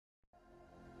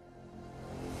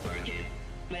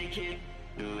make it,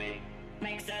 do it,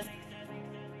 makes us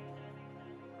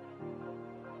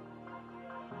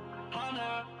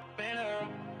harder, better,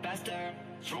 faster,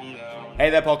 stronger. Hey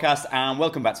there, podcast, and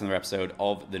welcome back to another episode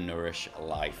of the Nourish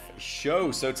Life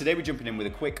Show. So today we're jumping in with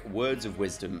a quick words of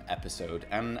wisdom episode,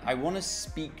 and I want to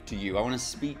speak to you. I want to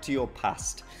speak to your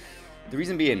past. The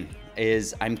reason being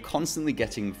is I'm constantly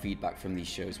getting feedback from these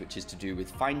shows, which is to do with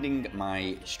finding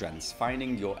my strengths,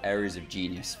 finding your areas of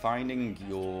genius, finding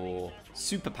your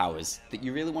superpowers that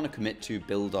you really want to commit to,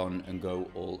 build on, and go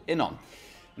all in on.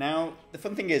 Now, the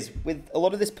fun thing is, with a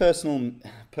lot of this personal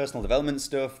development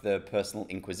stuff, the personal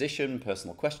inquisition,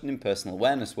 personal questioning, personal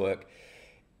awareness work,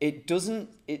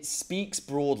 it speaks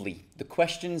broadly. The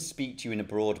questions speak to you in a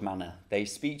broad manner. They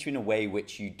speak to you in a way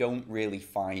which you don't really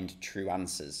find true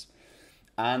answers.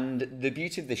 And the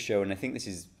beauty of this show, and this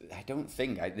is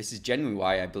genuinely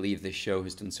why I believe this show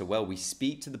has done so well, we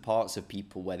speak to the parts of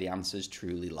people where the answers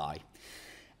truly lie.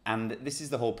 And this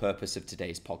is the whole purpose of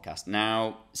today's podcast.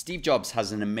 Now, Steve Jobs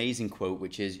has an amazing quote,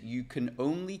 which is, you can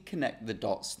only connect the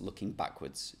dots looking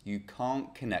backwards. You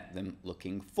can't connect them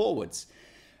looking forwards.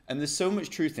 And there's so much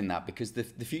truth in that because the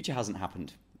future hasn't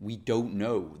happened. We don't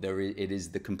know. It is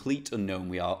the complete unknown.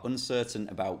 We are uncertain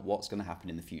about what's going to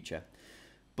happen in the future.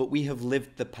 But we have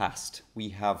lived the past. We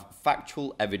have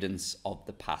factual evidence of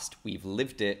the past. We've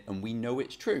lived it and we know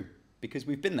it's true because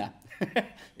we've been there.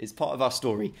 It's part of our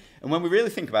story. And when we really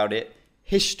think about it,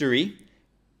 history,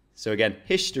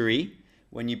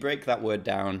 when you break that word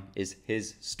down, is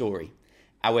his story.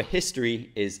 Our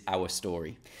history is our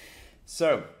story.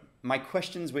 So my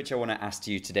questions which I want to ask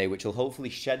to you today, which will hopefully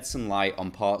shed some light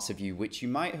on parts of you which you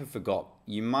might have forgot,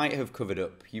 you might have covered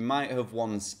up, you might have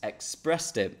once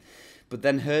expressed it, but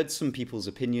then heard some people's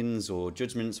opinions or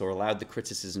judgments or allowed the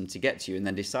criticism to get to you and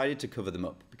then decided to cover them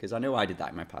up, because I know I did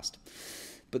that in my past.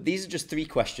 But these are just 3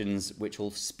 questions which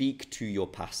will speak to your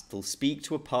past. They'll speak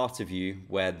to a part of you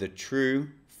where the true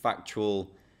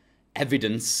factual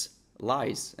evidence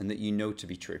lies and that you know to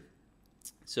be true.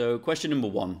 So question number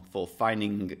 1 for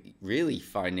really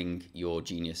finding your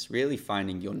genius, really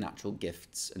finding your natural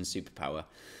gifts and superpower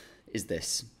is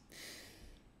this.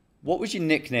 What was your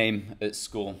nickname at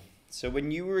school? So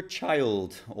when you were a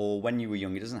child or when you were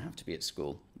young, it doesn't have to be at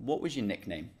school. What was your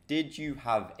nickname? Did you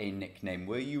have a nickname?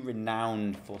 Were you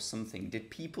renowned for something? Did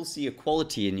people see a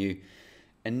quality in you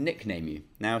and nickname you?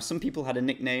 Now, some people had a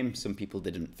nickname, some people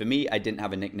didn't. For me, I didn't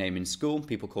have a nickname in school.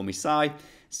 People call me Si,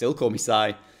 still call me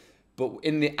Si. But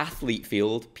in the athlete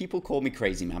field, people call me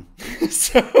Crazy Man.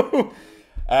 So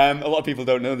a lot of people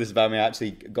don't know this about me. I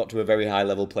actually got to a very high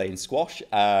level playing squash,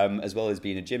 as well as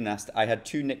being a gymnast. I had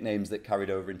 2 nicknames that carried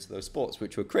over into those sports,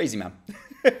 which were Crazy Man.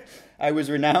 I was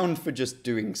renowned for just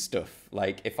doing stuff.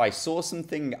 Like, if I saw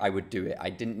something, I would do it. I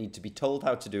didn't need to be told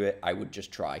how to do it. I would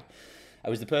just try. I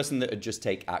was the person that would just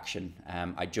take action.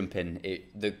 I'd jump in.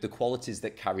 The qualities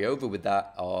that carry over with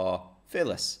that are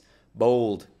fearless,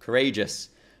 bold, courageous,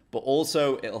 but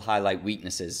also it'll highlight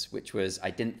weaknesses, which was I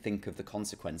didn't think of the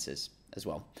consequences as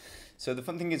well. So the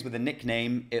fun thing is with a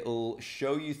nickname, it'll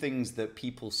show you things that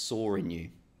people saw in you.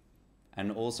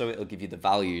 And also it'll give you the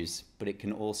values, but it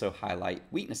can also highlight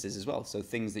weaknesses as well. So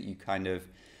things that you kind of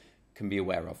can be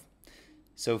aware of.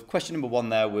 So question number 1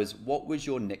 there was, what was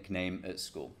your nickname at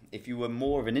school? If you were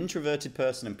more of an introverted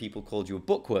person and people called you a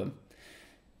bookworm,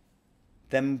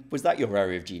 then was that your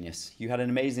area of genius? You had an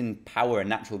amazing power, a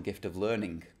natural gift of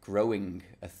learning, growing,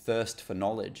 a thirst for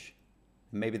knowledge.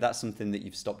 Maybe that's something that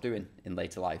you've stopped doing in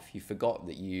later life. You forgot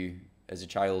that you, as a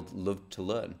child, loved to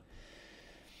learn.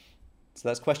 So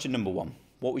that's question number 1.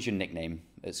 What was your nickname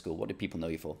at school? What did people know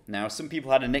you for? Now, some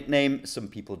people had a nickname, some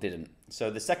people didn't. So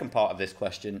the second part of this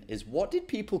question is, what did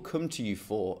people come to you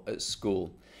for at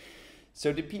school?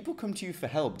 So did people come to you for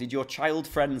help? Did your child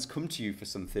friends come to you for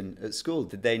something at school?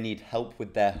 Did they need help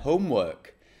with their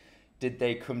homework? Did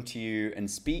they come to you and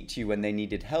speak to you when they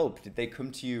needed help? Did they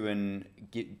come to you and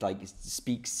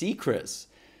speak secrets?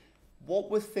 What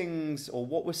were things or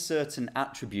what were certain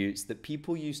attributes that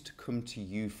people used to come to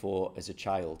you for as a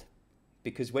child?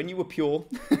 Because when you were pure,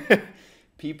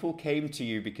 people came to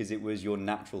you because it was your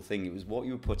natural thing. It was what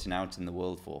you were putting out in the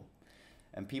world for.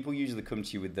 And people usually come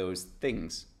to you with those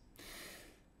things.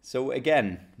 So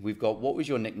again, we've got what was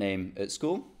your nickname at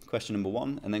school? Question number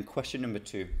 1. And then question number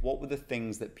 2, what were the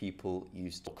things that people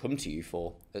used to come to you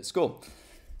for at school?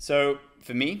 So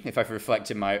for me, if I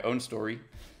reflect in my own story,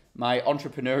 my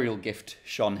entrepreneurial gift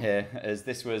shone here, as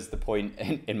this was the point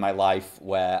in my life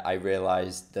where I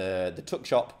realized the tuck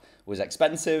shop was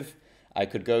expensive. I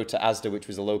could go to Asda, which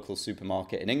was a local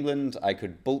supermarket in England. I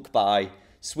could bulk buy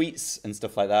sweets and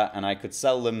stuff like that, and I could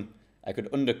sell them. I could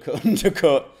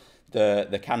undercut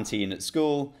the canteen at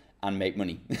school, and make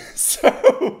money.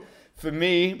 So for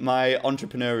me, my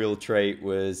entrepreneurial trait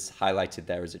was highlighted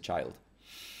there as a child.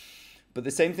 But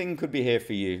the same thing could be here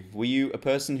for you. Were you a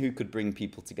person who could bring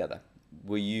people together?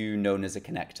 Were you known as a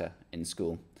connector in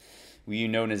school? Were you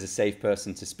known as a safe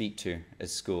person to speak to at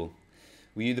school?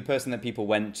 Were you the person that people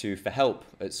went to for help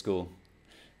at school?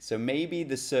 So maybe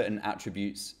there's certain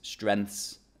attributes,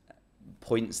 strengths,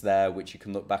 points there which you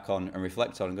can look back on and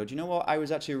reflect on and go, do you know what? I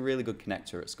was actually a really good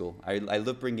connector at school. I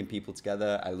loved bringing people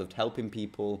together. I loved helping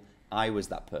people. I was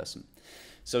that person.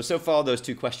 So far those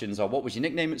two questions are, what was your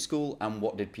nickname at school and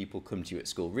what did people come to you at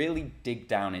school? Really dig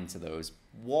down into those.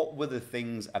 What were the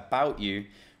things about you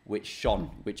which shone,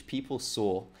 which people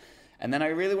saw? And then I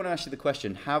really want to ask you the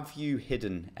question, have you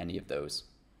hidden any of those?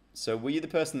 So were you the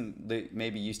person that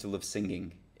maybe used to love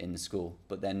singing in school,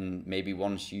 but then maybe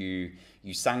once you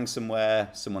sang somewhere,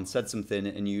 someone said something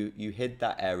and you hid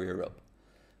that area up,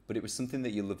 but it was something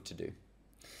that you loved to do?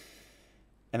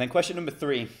 And then question number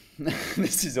 3,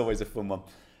 this is always a fun one.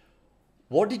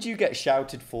 What did you get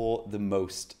shouted for the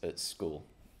most at school?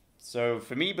 So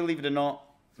for me, believe it or not,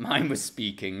 mine was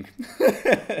speaking.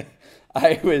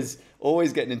 I was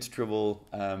always getting into trouble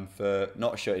for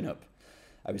not shutting up.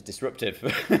 I was disruptive.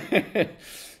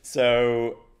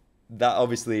 So that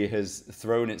obviously has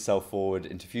thrown itself forward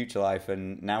into future life,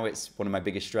 and now it's one of my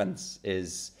biggest strengths.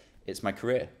 It's my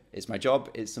career, it's my job,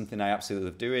 it's something I absolutely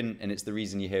love doing, and it's the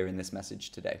reason you're hearing this message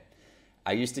today.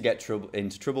 I used to get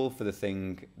into trouble for the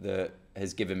thing that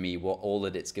has given me all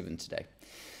that it's given today.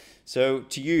 So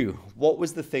to you, what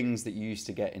was the things that you used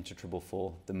to get into trouble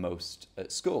for the most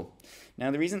at school?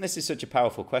 Now, the reason this is such a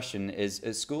powerful question is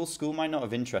at school might not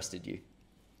have interested you,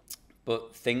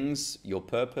 but things, your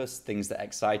purpose, things that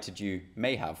excited you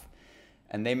may have.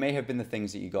 And they may have been the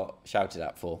things that you got shouted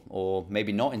at for, or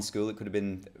maybe not in school. It could have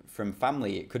been from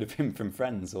family. It could have been from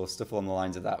friends or stuff along the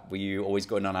lines of that. Were you always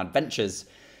going on adventures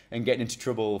and getting into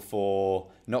trouble for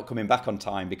not coming back on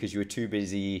time because you were too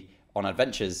busy on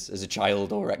adventures as a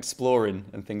child or exploring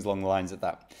and things along the lines of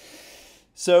that?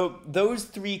 So those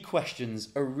 3 questions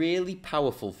are really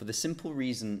powerful for the simple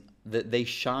reason that they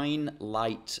shine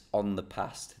light on the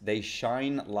past. They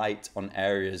shine light on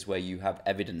areas where you have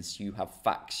evidence, you have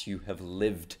facts, you have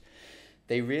lived.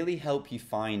 They really help you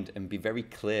find and be very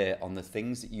clear on the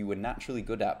things that you were naturally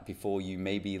good at before you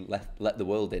maybe let the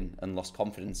world in and lost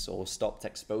confidence or stopped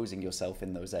exposing yourself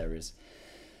in those areas.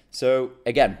 So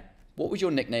again, what was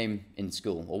your nickname in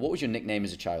school, or what was your nickname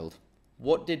as a child?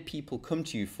 What did people come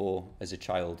to you for as a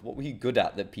child? What were you good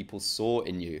at that people saw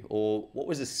in you? Or what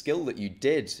was a skill that you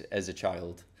did as a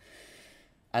child?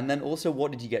 And then also,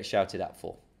 what did you get shouted at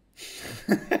for?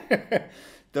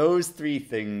 Those 3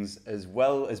 things, as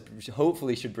well as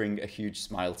hopefully should bring a huge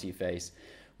smile to your face,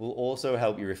 will also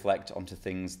help you reflect onto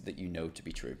things that you know to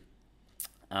be true.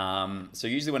 So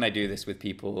usually when I do this with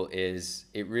people is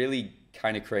it really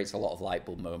kind of creates a lot of light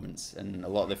bulb moments, and a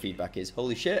lot of the feedback is,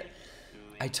 holy shit,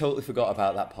 I totally forgot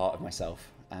about that part of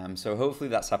myself. So hopefully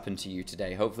that's happened to you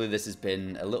today. Hopefully this has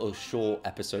been a little short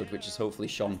episode, which has hopefully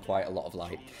shone quite a lot of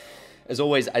light. As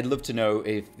always, I'd love to know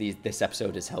if this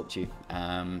episode has helped you.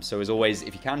 So as always,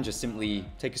 if you can, just simply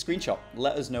take a screenshot.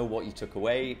 Let us know what you took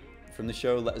away from the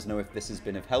show. Let us know if this has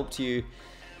been of help to you.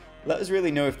 Let us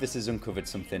really know if this has uncovered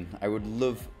something. I would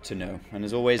love to know. And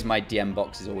as always, my DM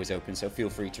box is always open, so feel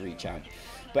free to reach out.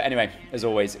 But anyway, as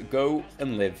always, go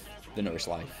and live the nourished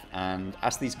life and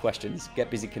ask these questions.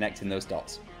 Get busy connecting those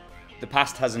dots. The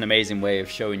past has an amazing way of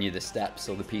showing you the steps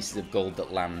or the pieces of gold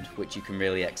that land, which you can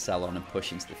really excel on and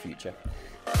push into the future.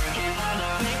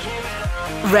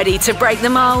 Ready to break the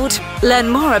mold? Learn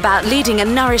more about leading a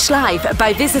nourished life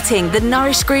by visiting the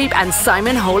Nourish Group and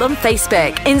Simon Hall on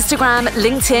Facebook, Instagram,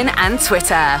 LinkedIn and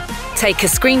Twitter. Take a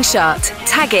screenshot,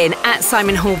 tag in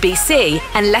 @SimonHallBC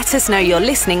and let us know you're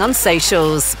listening on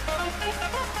socials.